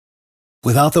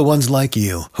Without the ones like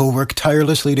you, who work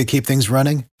tirelessly to keep things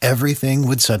running, everything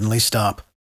would suddenly stop.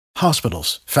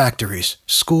 Hospitals, factories,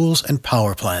 schools, and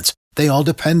power plants, they all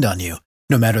depend on you.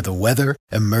 No matter the weather,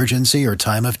 emergency, or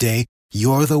time of day,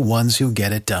 you're the ones who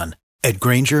get it done. At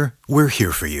Grainger, we're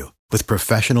here for you with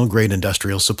professional-grade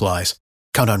industrial supplies.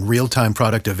 Count on real-time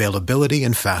product availability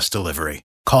and fast delivery.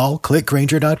 Call,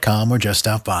 clickgrainger.com, or just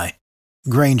stop by.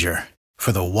 Grainger,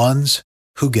 for the ones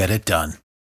who get it done.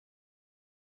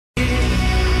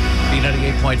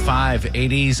 B98.5,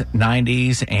 80s,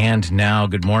 90s, and now.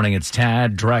 Good morning. It's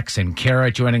Tad, Drex, and Kara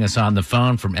joining us on the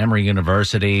phone from Emory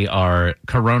University, our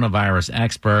coronavirus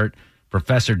expert,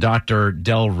 Professor Dr.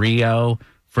 Del Rio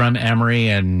from Emory.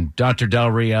 And Dr.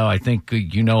 Del Rio, I think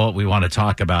you know what we want to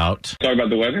talk about. Talk about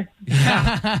the weather?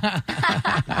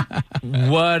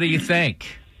 What do you think?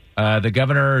 The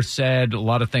governor said a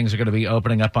lot of things are going to be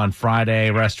opening up on Friday,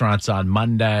 restaurants on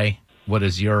Monday. What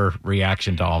is your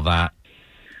reaction to all that?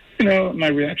 You know, my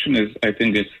reaction is I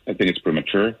think it's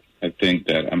premature. I think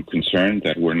that I'm concerned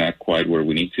that we're not quite where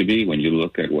we need to be. When you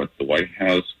look at what the White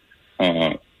House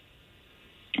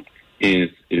is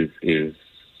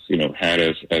had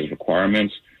as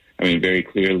requirements. I mean, very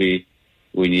clearly,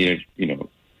 we needed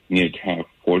to have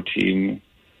 14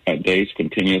 days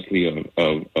continuously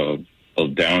of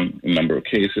down in number of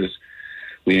cases.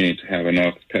 We need to have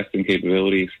enough testing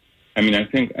capabilities. I mean, I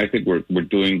think we're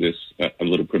doing this a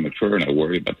little premature, and I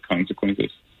worry about the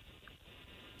consequences.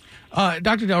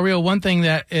 Dr. Del Rio, one thing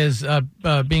that is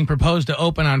being proposed to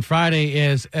open on Friday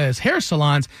is hair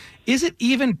salons. Is it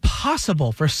even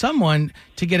possible for someone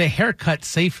to get a haircut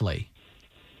safely?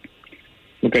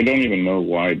 Look, I don't even know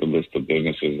why the list of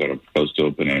businesses that are proposed to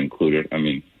open are included. I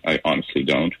mean, I honestly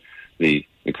don't. The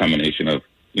combination of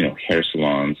hair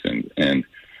salons and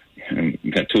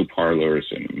tattoo parlors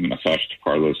and massage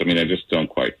parlors. I mean, I just don't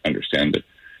quite understand it.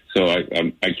 So I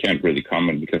can't really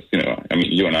comment because,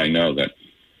 you and I know that,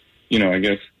 I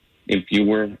guess if you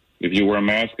wear a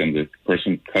mask and the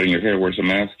person cutting your hair wears a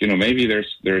mask, maybe there'd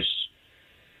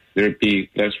be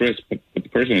less risk, but the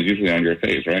person is usually on your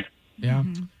face, right? Yeah.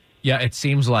 Mm-hmm. Yeah, it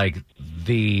seems like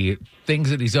the things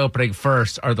that he's opening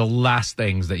first are the last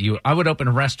things that I would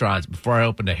open restaurants before I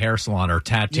opened a hair salon or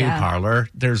tattoo parlor.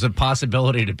 There's a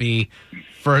possibility to be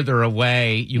further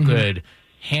away. You could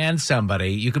hand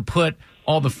somebody, you could put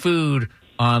all the food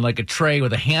on like a tray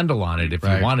with a handle on it if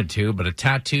you wanted to, but a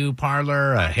tattoo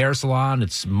parlor, a hair salon,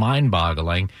 it's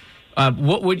mind-boggling.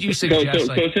 What would you suggest?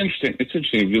 So it's interesting. It's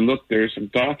interesting. If you look, there's a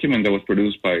document that was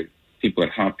produced by people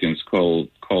at Hopkins called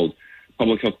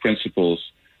Public Health Principles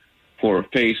for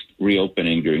Phased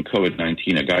Reopening During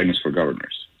COVID-19, a Guidance for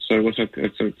Governors. So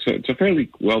it's a fairly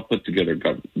well put together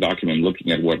document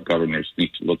looking at what governors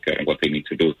need to look at and what they need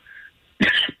to do.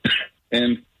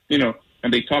 and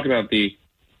they talk about the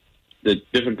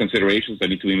different considerations that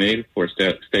need to be made for a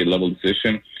state level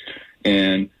decision,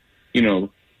 and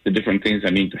the different things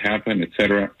that need to happen, et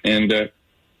cetera. And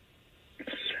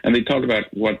they talk about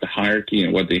what the hierarchy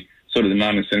and what the sort of the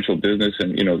non-essential business,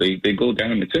 and they go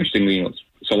down. It's interesting,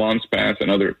 salon, spas,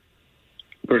 and other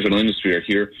personal industry are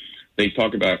here. They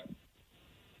talk about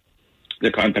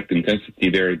the contact intensity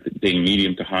there being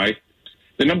medium to high.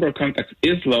 The number of contacts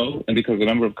is low, and because the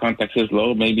number of contacts is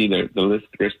low, maybe the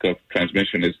risk of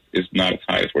transmission is not as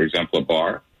high as, for example, a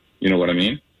bar. You know what I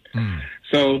mean? Mm.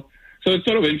 So it's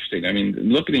sort of interesting. I mean,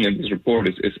 looking at this report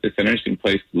is an interesting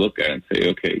place to look at and say,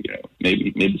 okay,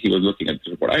 maybe he was looking at this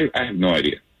report. I have no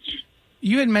idea.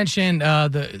 You had mentioned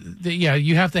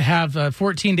you have to have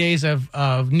 14 days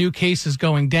of new cases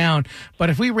going down. But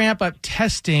if we ramp up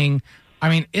testing, I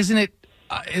mean, isn't it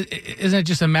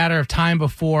just a matter of time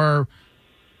before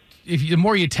the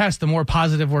more you test, the more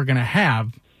positive we're going to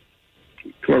have?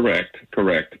 Correct,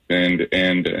 and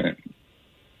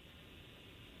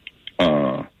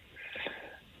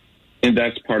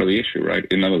that's part of the issue, right?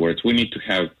 In other words, we need to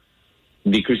have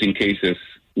decreasing cases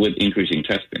with increasing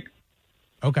testing.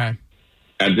 Okay.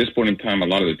 At this point in time, a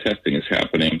lot of the testing is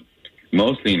happening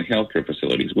mostly in healthcare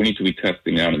facilities. We need to be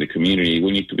testing out in the community.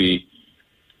 We need to be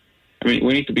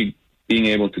being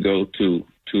able to go to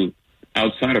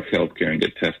outside of healthcare and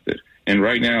get tested. And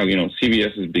right now,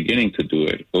 CVS is beginning to do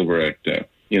it over at the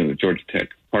Georgia Tech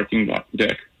parking lot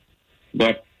deck,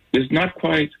 but it's not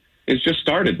quite. It's just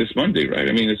started this Monday, right?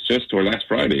 I mean, or last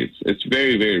Friday. It's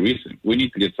very, very recent. We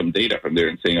need to get some data from there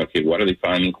and saying, okay, what are they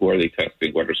finding? Who are they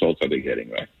testing? What results are they getting,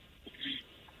 right?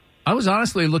 I was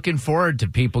honestly looking forward to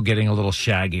people getting a little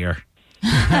shaggier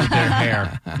with their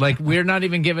hair. Like, we're not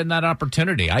even given that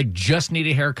opportunity. I just need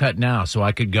a haircut now so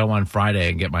I could go on Friday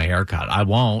and get my haircut. I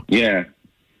won't. Yeah.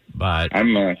 But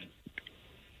I'm like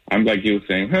you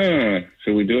saying,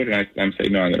 should we do it? And I'm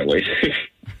saying, no, I'm going to wait.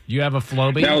 You have a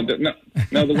Flowbee?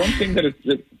 Now, the one thing that is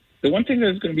the one thing that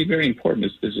is going to be very important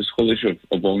is this whole issue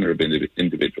of vulnerable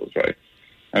individuals, right?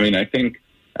 I mean, I think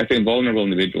vulnerable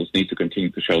individuals need to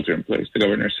continue to shelter in place. The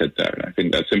governor said that, and I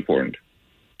think that's important.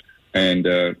 And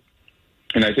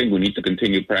I think we need to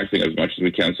continue practicing as much as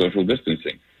we can social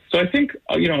distancing. So I think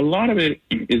a lot of it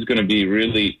is going to be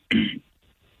really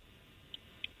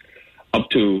up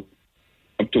to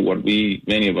what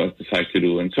many of us decide to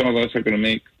do, and some of us are going to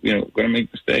make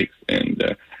mistakes. And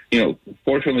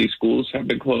fortunately, schools have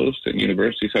been closed and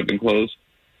universities have been closed.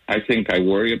 I think I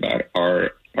worry about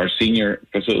our senior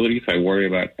facilities. I worry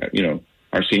about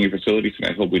our senior facilities, and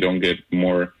I hope we don't get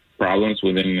more problems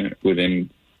within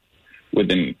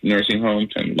nursing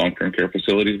homes and long-term care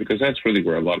facilities, because that's really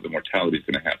where a lot of the mortality is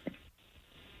going to happen.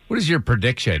 What is your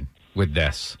prediction with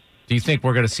this? Do you think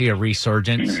we're going to see a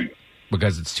resurgence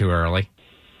because it's too early?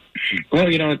 Well,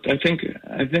 I think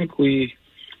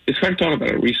it's hard to talk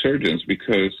about a resurgence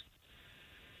because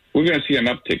we're going to see an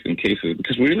uptick in cases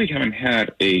because we really haven't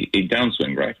had a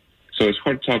downswing, right? So it's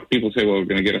hard to talk. People say, well, we're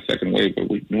going to get a second wave, but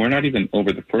we're not even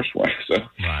over the first one. So,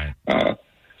 right.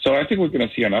 So I think we're going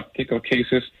to see an uptick of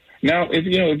cases. Now, if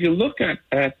you look at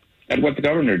what the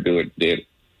governor did,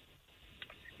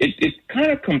 it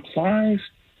kind of complies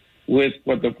with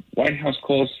what the White House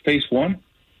calls phase one.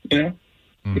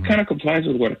 It kind of complies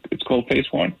with what it's called phase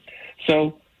one.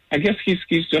 So I guess he's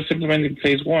just implementing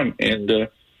phase one, and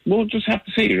we'll just have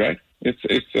to see, right?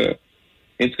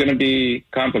 It's going to be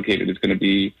complicated. It's going to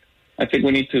be. I think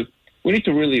we need to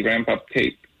really ramp up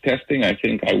testing.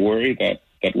 I worry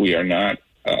that we are not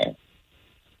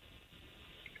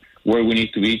where we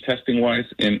need to be testing wise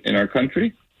in our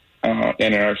country and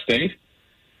in our state,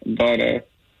 but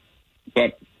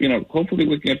hopefully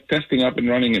we can get testing up and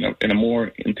running in a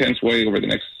more intense way over the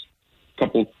next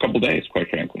couple days, quite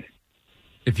frankly.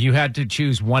 If you had to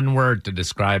choose one word to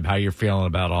describe how you're feeling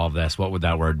about all of this, what would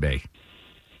that word be?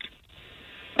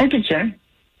 I'm concerned.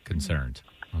 Concerned.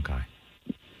 Okay.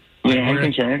 I'm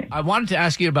concerned. I wanted to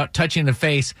ask you about touching the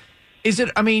face.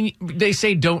 They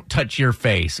say don't touch your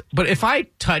face, but if I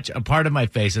touch a part of my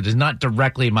face that is not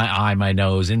directly my eye, my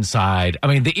nose, inside,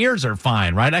 the ears are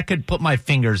fine, right? I could put my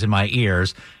fingers in my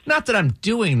ears. Not that I'm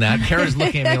doing that. Kara's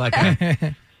looking at me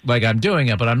like I'm doing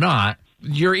it, but I'm not.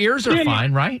 Your ears are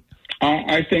fine, right?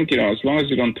 I think, as long as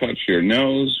you don't touch your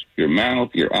nose, your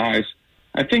mouth, your eyes,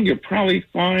 I think you're probably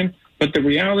fine. But the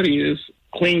reality is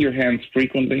clean your hands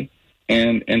frequently.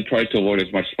 And try to avoid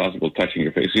as much as possible touching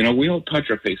your face. We all touch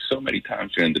our face so many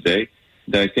times during the day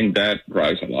that I think that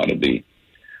drives a lot of the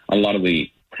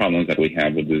problems that we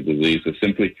have with the disease. Is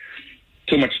simply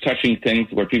too much touching things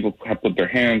where people have put their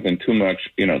hands, and too much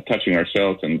touching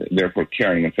ourselves, and therefore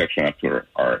carrying infection up to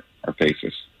our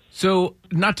faces. So,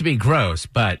 not to be gross,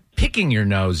 but picking your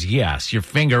nose, yes, your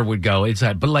finger would go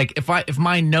inside. But if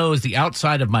my nose, the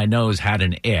outside of my nose had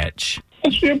an itch.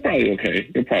 You're probably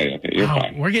okay. You're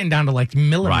fine. We're getting down to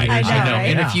millimeters. Right. I know. Right?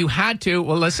 And if you had to,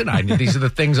 well, listen, these are the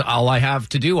things all I have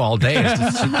to do all day is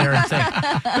to sit there and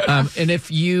think. And if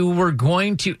you were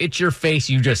going to itch your face,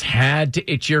 you just had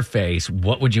to itch your face,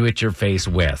 what would you itch your face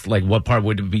with? Like, what part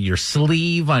would it be? Your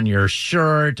sleeve on your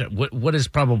shirt? What is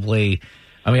probably,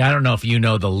 I don't know if you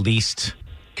know the least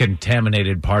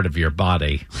contaminated part of your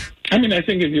body. I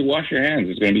think if you wash your hands,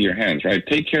 it's going to be your hands, right?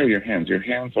 Take care of your hands. Your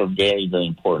hands are very, very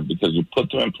important because you put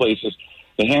them in places.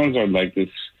 The hands are like this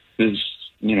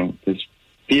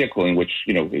vehicle in which,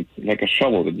 it's like a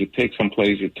shovel that you take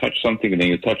someplace, you touch something, and then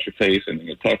you touch your face, and then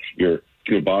you touch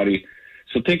your body.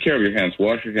 So take care of your hands.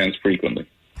 Wash your hands frequently.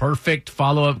 Perfect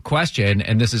follow-up question,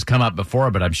 and this has come up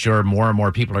before, but I'm sure more and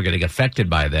more people are getting affected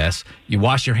by this. You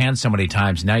wash your hands so many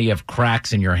times, now you have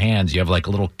cracks in your hands. You have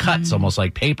little cuts, almost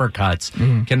like paper cuts.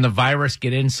 Can the virus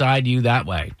get inside you that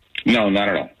way? No, not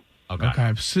at all.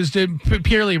 Okay. So it's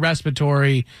purely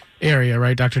respiratory area,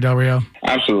 right, Dr. Del Rio?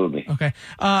 Absolutely. Okay.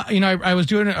 I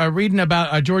was reading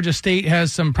about Georgia State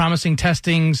has some promising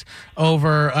testings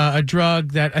over a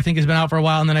drug that I think has been out for a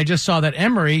while, and then I just saw that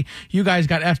Emory, you guys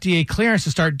got FDA clearance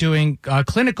to start doing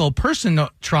clinical person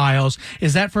trials.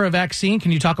 Is that for a vaccine?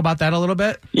 Can you talk about that a little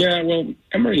bit? Yeah, well,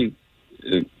 Emory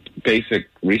basic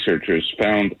researchers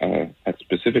found a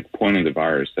specific point in the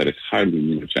virus that is highly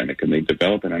immunogenic, and they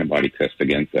developed an antibody test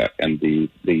against that. And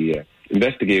the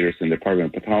investigators in the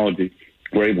Department of Pathology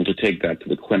were able to take that to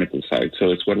the clinical side.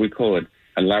 So it's what we call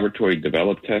a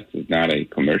laboratory-developed test. It's not a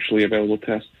commercially available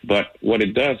test. But what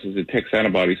it does is it takes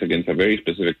antibodies against a very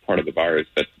specific part of the virus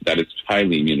that is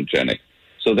highly immunogenic.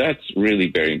 So that's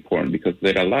really very important because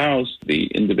it allows the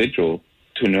individual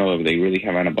to know if they really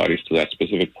have antibodies to that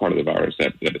specific part of the virus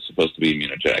that is supposed to be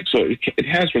immunogenic. So it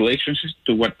has relationships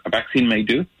to what a vaccine may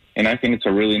do, And I think it's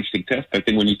a really interesting test. I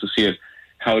think we need to see it,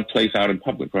 how it plays out in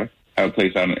public, right? How it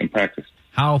plays out in practice.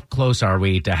 How close are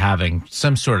we to having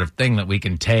some sort of thing that we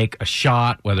can take, a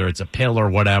shot, whether it's a pill or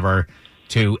whatever,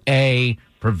 to A,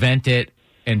 prevent it,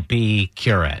 and B,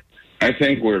 cure it? I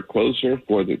think we're closer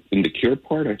in the cure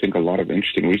part. I think a lot of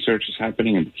interesting research is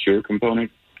happening in the cure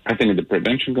component. I think in the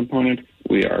prevention component,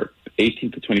 we are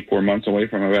 18 to 24 months away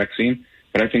from a vaccine,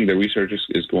 but I think the research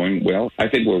is going well. I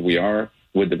think where we are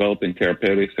with developing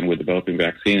therapeutics and with developing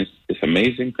vaccines is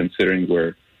amazing, considering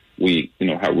where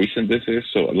how recent this is.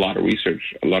 So a lot of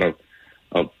research, a lot of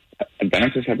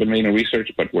advances have been made in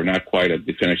research, but we're not quite at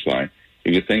the finish line.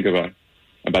 If you think about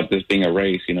this being a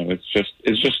race,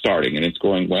 it's just starting and it's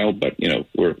going well, but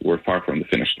we're far from the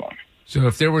finish line. So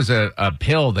if there was a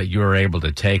pill that you were able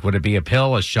to take, would it be a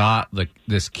pill, a shot, like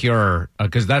this cure?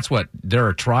 Because there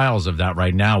are trials of that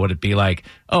right now. Would it be like,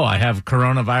 oh, I have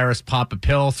coronavirus, pop a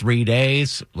pill, 3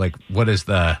 days? Like, what is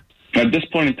the... At this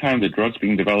point in time, the drugs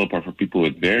being developed are for people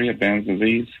with very advanced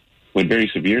disease, with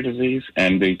very severe disease,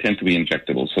 and they tend to be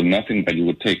injectable. So nothing that you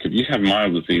would take. If you have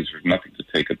mild disease, there's nothing to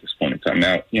take at this point in time.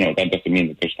 Now, that doesn't mean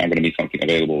that there's not going to be something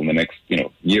available in the next,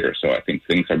 year or so. I think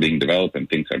things are being developed and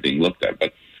things are being looked at.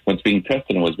 But what's being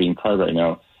tested and what's being tried right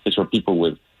now is for people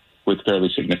with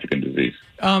fairly significant disease.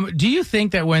 Do you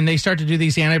think that when they start to do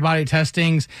these antibody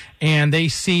testings and they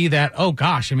see that, oh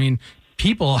gosh,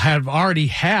 people have already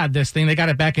had this thing, they got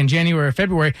it back in January or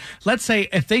February. Let's say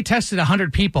if they tested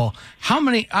 100 people, how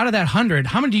many out of that 100,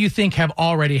 how many do you think have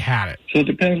already had it? So it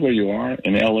depends where you are.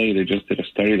 In LA, they just did a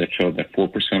study that showed that 4%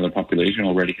 of the population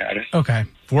already had it. Okay.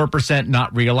 4%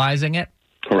 not realizing it?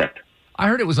 Correct. I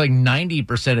heard it was like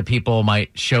 90% of people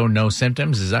might show no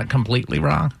symptoms. Is that completely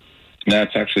wrong?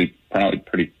 That's actually probably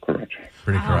pretty correct.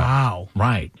 Pretty correct. Wow.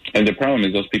 Right. And the problem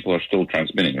is those people are still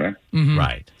transmitting, right? Mm-hmm.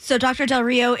 Right. So, Dr. Del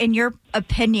Rio, in your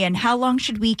opinion, how long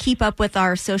should we keep up with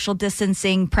our social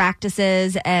distancing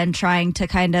practices and trying to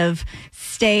kind of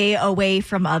stay away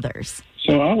from others?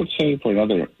 So I would say for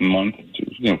another month,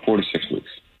 4 to 6 weeks.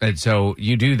 And so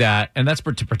you do that, and that's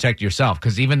to protect yourself,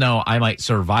 because even though I might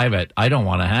survive it, I don't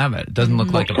want to have it. It doesn't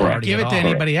look like a party Give it to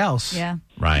anybody else. Yeah.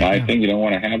 Right. I think you don't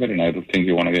want to have it, and I don't think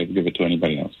you want to give it to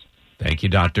anybody else. Thank you,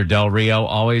 Dr. Del Rio.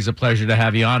 Always a pleasure to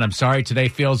have you on. I'm sorry today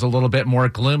feels a little bit more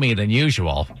gloomy than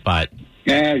usual, but...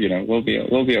 Yeah, we'll be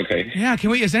okay. Yeah,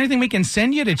 is there anything we can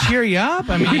send you to cheer you up?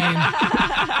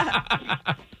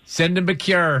 Send him a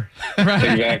cure. Right.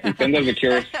 Exactly. Send us a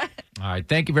cure. All right.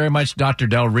 Thank you very much, Dr.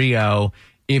 Del Rio.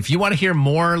 If you want to hear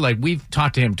more, we've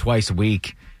talked to him twice a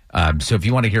week. So if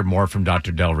you want to hear more from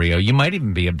Dr. Del Rio, you might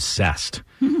even be obsessed.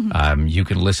 You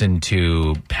can listen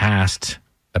to past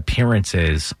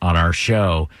appearances on our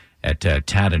show at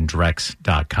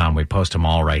tadandrex.com. We post them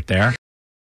all right there.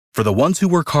 For the ones who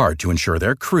work hard to ensure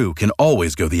their crew can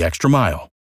always go the extra mile,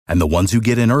 and the ones who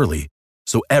get in early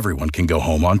so everyone can go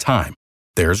home on time,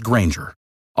 there's Grainger,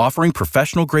 offering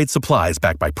professional-grade supplies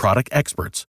backed by product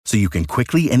experts so you can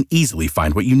quickly and easily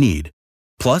find what you need.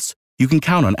 Plus, you can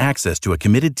count on access to a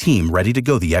committed team ready to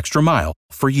go the extra mile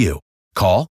for you.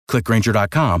 Call, click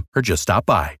Grainger.com, or just stop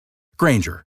by.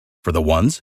 Grainger, for the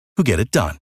ones who get it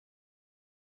done.